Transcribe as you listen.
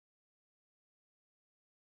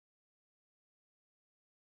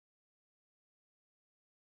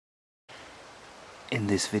In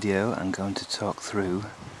this video I'm going to talk through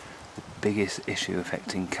the biggest issue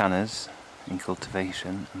affecting cannas in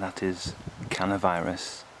cultivation, and that is canna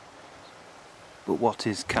virus. But what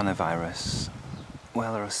is canna virus?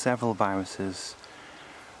 Well, there are several viruses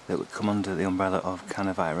that would come under the umbrella of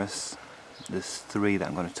canna virus. There's three that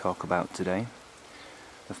I'm going to talk about today.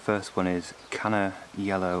 The first one is canna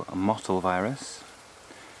yellow mottle virus,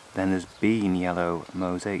 then there's bean yellow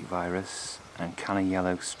mosaic virus and canna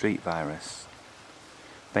yellow street virus.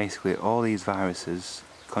 Basically all these viruses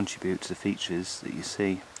contribute to the features that you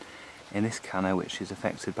see in this canna which is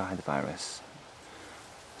affected by the virus.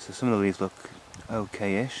 So some of the leaves look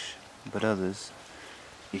okay-ish, but others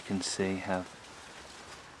you can see have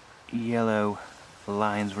yellow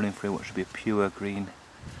lines running through what should be a pure green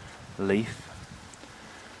leaf.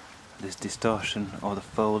 There's distortion of the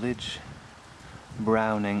foliage,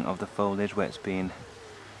 browning of the foliage where it's been,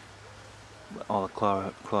 all the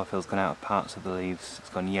chlorophyll's gone out of parts of the leaves, it's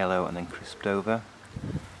gone yellow and then crisped over.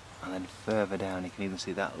 And then further down you can even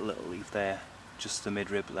see that little leaf there, just the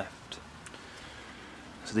midrib left.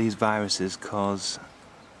 So these viruses cause,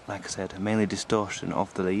 like I said, mainly distortion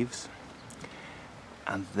of the leaves,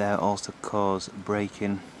 and they also cause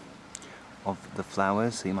breaking of the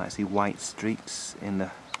flowers. So you might see white streaks in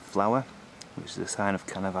the flower, which is a sign of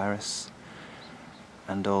canna virus,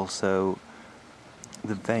 and also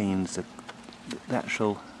the veins, the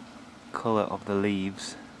actual colour of the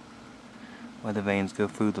leaves, where the veins go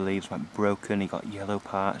through the leaves might be broken, you've got yellow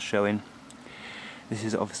parts showing. This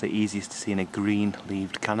is obviously easiest to see in a green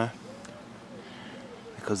leaved canna,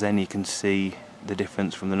 because then you can see the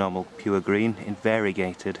difference from the normal pure green. In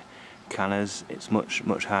variegated cannas it's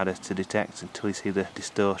much harder to detect until you see the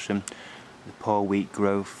distortion, the poor weak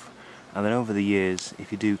growth, and then over the years,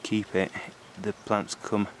 if you do keep it, the plants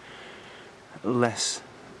come less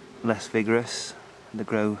vigorous, they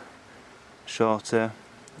grow shorter,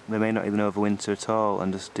 they may not even overwinter at all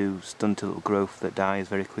and just do stunted little growth that dies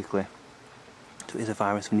very quickly. So it is a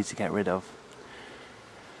virus we need to get rid of.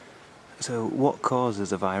 So what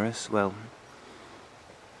causes a virus? Well,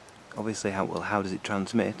 obviously how does it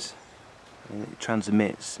transmit? It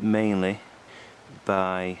transmits mainly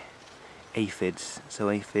by aphids.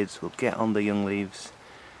 So aphids will get on the young leaves,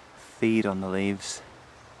 feed on the leaves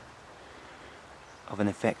of an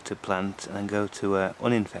infected plant, and then go to an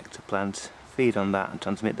uninfected plant, feed on that and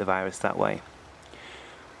transmit the virus that way.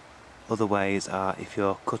 Other ways are if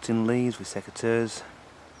you're cutting leaves with secateurs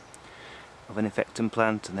of an infected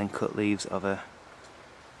plant and then cut leaves of a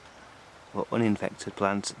uninfected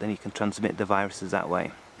plant, then you can transmit the viruses that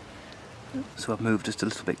way. So I've moved just a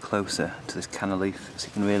little bit closer to this canna leaf so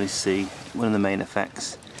you can really see one of the main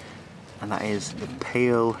effects, and that is the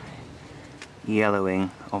pale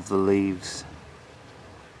yellowing of the leaves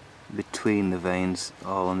between the veins,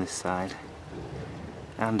 all on this side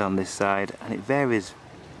and on this side, and it varies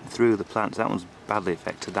through the plants. That one's badly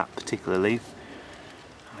affected, that particular leaf.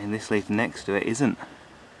 I mean, this leaf next to it isn't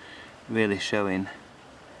really showing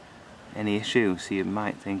any issue, so you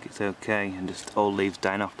might think it's okay and just old leaves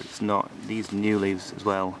dying off, but it's not. These new leaves as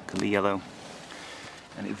well can be yellow,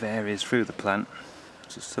 and it varies through the plant.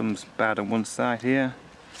 So some's bad on one side here,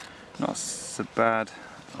 not so bad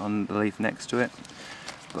on the leaf next to it,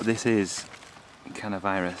 but this is canna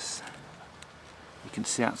virus. You can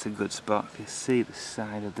see that's a good spot. If you see the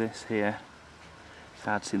side of this here, it's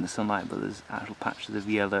hard to see in the sunlight, but there's actual patches of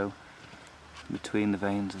yellow between the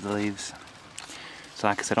veins of the leaves. So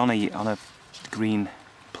like I said, on a green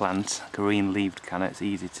plant, green leaved canna, it's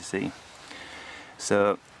easy to see.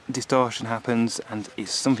 So distortion happens and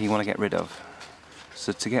it's something you want to get rid of.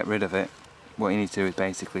 So to get rid of it, what you need to do is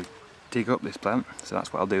basically dig up this plant, so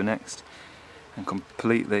that's what I'll do next, and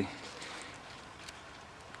completely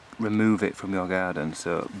remove it from your garden.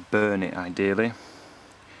 So burn it ideally,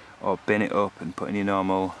 or bin it up and put in your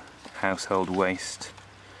normal household waste.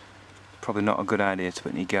 Probably not a good idea to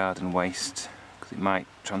put in your garden waste, because it might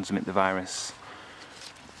transmit the virus.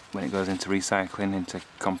 When it goes into recycling, into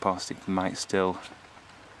compost, it might still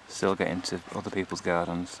get into other people's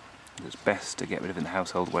gardens. It's best to get rid of it in the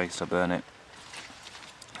household waste or burn it.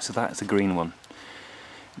 So that's a green one.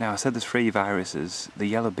 Now I said there's three viruses. The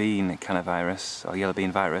yellow bean canna virus, or yellow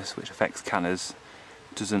bean virus, which affects cannas,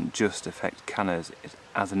 doesn't just affect cannas.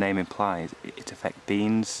 As the name implies, it affects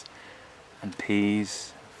beans and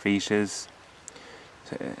peas, freesias.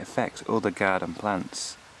 So it affects other garden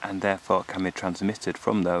plants, and therefore can be transmitted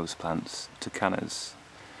from those plants to cannas.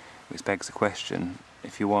 Which begs the question,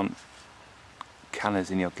 if you want cannas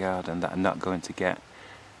in your garden that are not going to get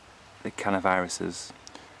the canna viruses,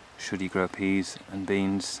 should you grow peas and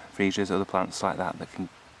beans, freesias, other plants like that that can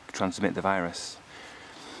transmit the virus?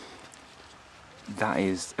 that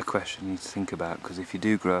is a question you need to think about, because if you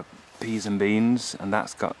do grow peas and beans and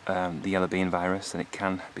that's got the yellow bean virus, then it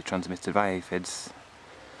can be transmitted via aphids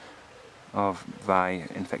or via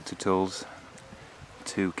infected tools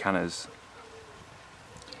to cannas.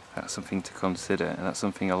 That's something to consider, and that's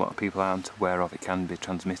something a lot of people aren't aware of. It can be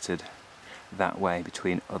transmitted that way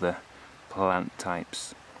between other plant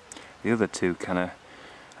types. The other two canna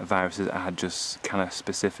viruses are just canna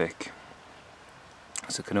specific,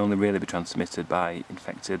 so can only really be transmitted by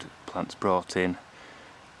infected plants brought in,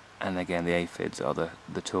 and again the aphids or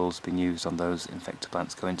the tools being used on those infected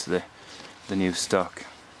plants go into the new stock.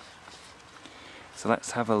 So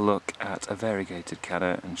let's have a look at a variegated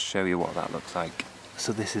canna and show you what that looks like.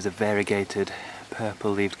 So this is a variegated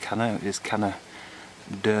purple-leaved canna. It is Canna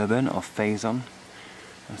Durban or Faison,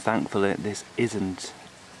 and thankfully this isn't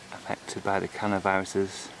affected by the canna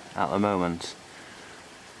viruses at the moment.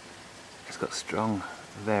 It's got strong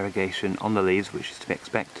variegation on the leaves, which is to be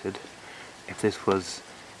expected. If this was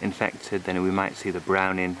infected, then we might see the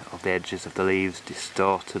browning of the edges of the leaves,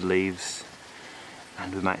 distorted leaves,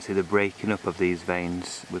 and we might see the breaking up of these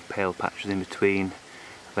veins with pale patches in between,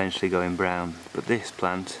 eventually going brown. But this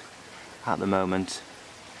plant at the moment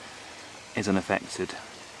is unaffected.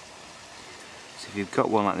 So if you've got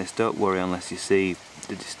one like this, don't worry unless you see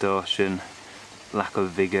the distortion, lack of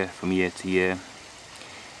vigour from year to year,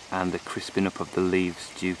 and the crisping up of the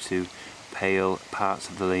leaves due to pale parts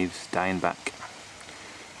of the leaves dying back.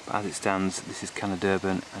 But as it stands, this is Canna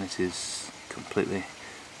Durban and it is completely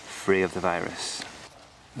free of the virus.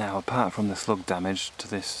 Now, apart from the slug damage to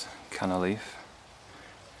this canna leaf,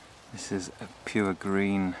 this is a pure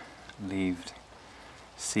green leaved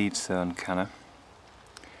seed sown canna,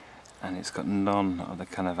 and it's got none of the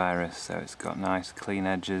canna virus, so it's got nice clean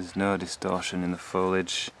edges, no distortion in the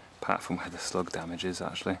foliage, apart from where the slug damage is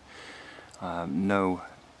actually. No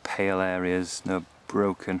pale areas, no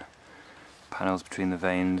broken panels between the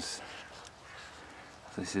veins.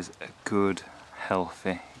 So this is a good,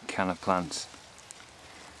 healthy canna plant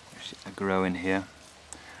which are growing here,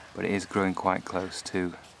 but it is growing quite close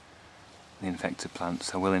to the infected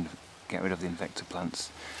plants, so we'll get rid of the infected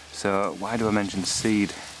plants. So why do I mention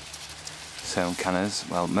seed sown cannas?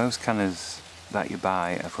 Well, most cannas that you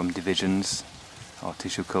buy are from divisions or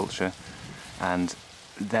tissue culture, and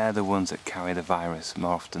they're the ones that carry the virus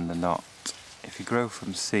more often than not. If you grow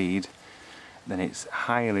from seed, then it's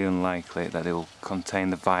highly unlikely that it will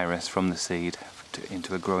contain the virus from the seed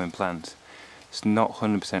into a growing plant. It's not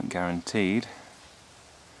 100% guaranteed.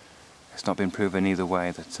 It's not been proven either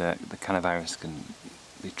way that the canna virus can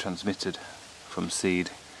be transmitted from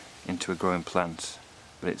seed into a growing plant,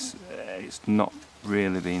 but it's not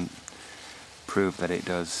really been proved that it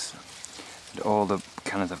does. And all the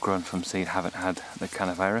cannas I've grown from seed haven't had the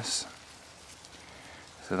canna virus,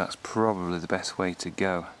 so that's probably the best way to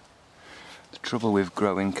go. The trouble with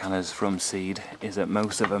growing cannas from seed is that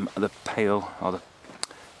most of them are the pale, or the,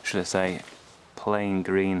 should I say, plain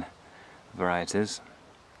green varieties.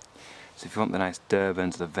 So if you want the nice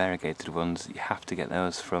Durbans, the variegated ones, you have to get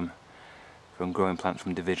those from growing plants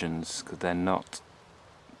from divisions, because they're not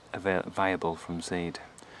viable from seed.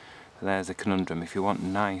 So there's a conundrum. If you want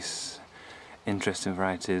nice, interesting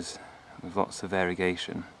varieties with lots of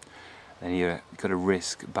variegation, then you've got to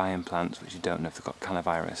risk buying plants which you don't know if they've got canna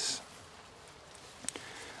virus.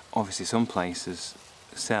 Obviously some places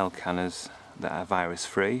sell cannas that are virus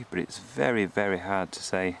free, but it's very, very hard to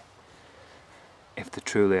say if they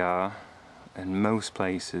truly are. And most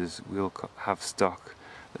places will have stock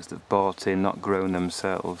that's bought in, not grown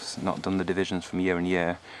themselves, not done the divisions from year and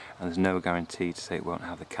year, and there's no guarantee to say it won't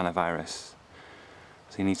have the canna virus.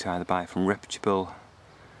 So you need to either buy from reputable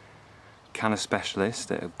canna specialists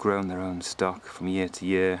that have grown their own stock from year to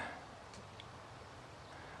year,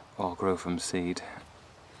 or grow from seed.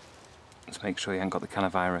 Let's make sure you haven't got the canna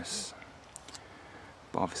virus.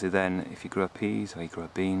 But obviously then, if you grow peas or you grow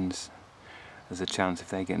beans, there's a chance if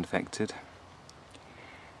they get infected,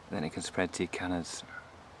 then it can spread to your cannas.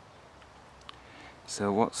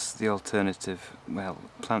 So what's the alternative? Well,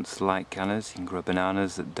 plants like cannas, you can grow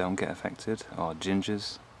bananas that don't get affected, or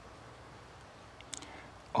gingers,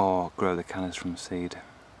 or grow the cannas from seed.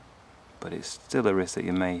 But it's still a risk that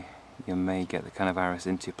you may get the canna virus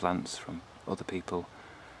into your plants from other people.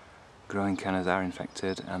 Growing cannas are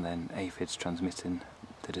infected, and then aphids transmitting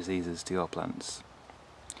the diseases to your plants.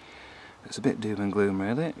 It's a bit doom and gloom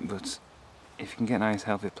really, but if you can get nice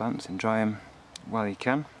healthy plants, enjoy them while you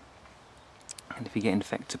can. And if you get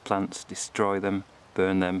infected plants, destroy them,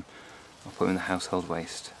 burn them, or put them in the household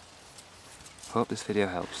waste. Hope this video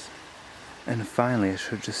helps. And finally, I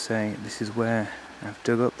should just say, this is where I've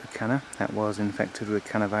dug up the canna that was infected with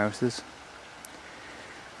canna viruses.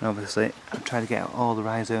 And obviously I've tried to get out all the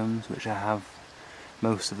rhizomes, which I have.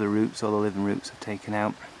 Most of the roots, all the living roots, I've taken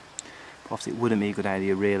out. But obviously it wouldn't be a good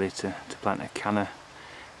idea really to plant a canna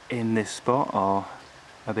in this spot, or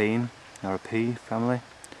a bean, or a pea family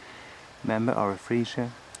member, or a freesia.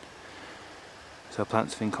 So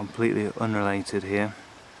plants have been completely unrelated here,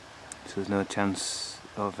 so there's no chance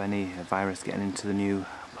of any virus getting into the new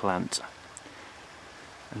plant.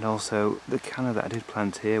 And also the canna that I did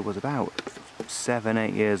plant here was about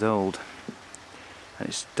 7-8 years old, and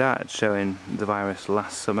it started showing the virus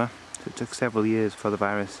last summer, so it took several years before the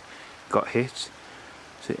virus got hit.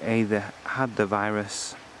 So it either had the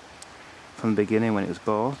virus from the beginning when it was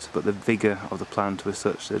bought, but the vigour of the plant was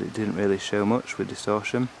such that it didn't really show much with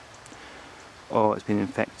distortion, or it's been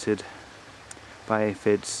infected by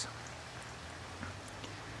aphids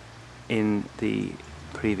in the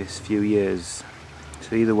previous few years.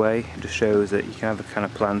 So either way, it just shows that you can have a kind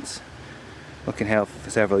of plant looking healthy for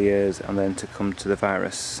several years and then to come to the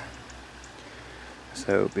virus.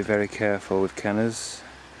 So be very careful with cannas,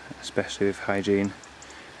 especially with hygiene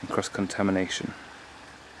and cross-contamination.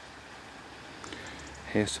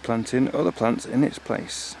 Here's to planting other plants in its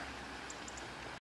place.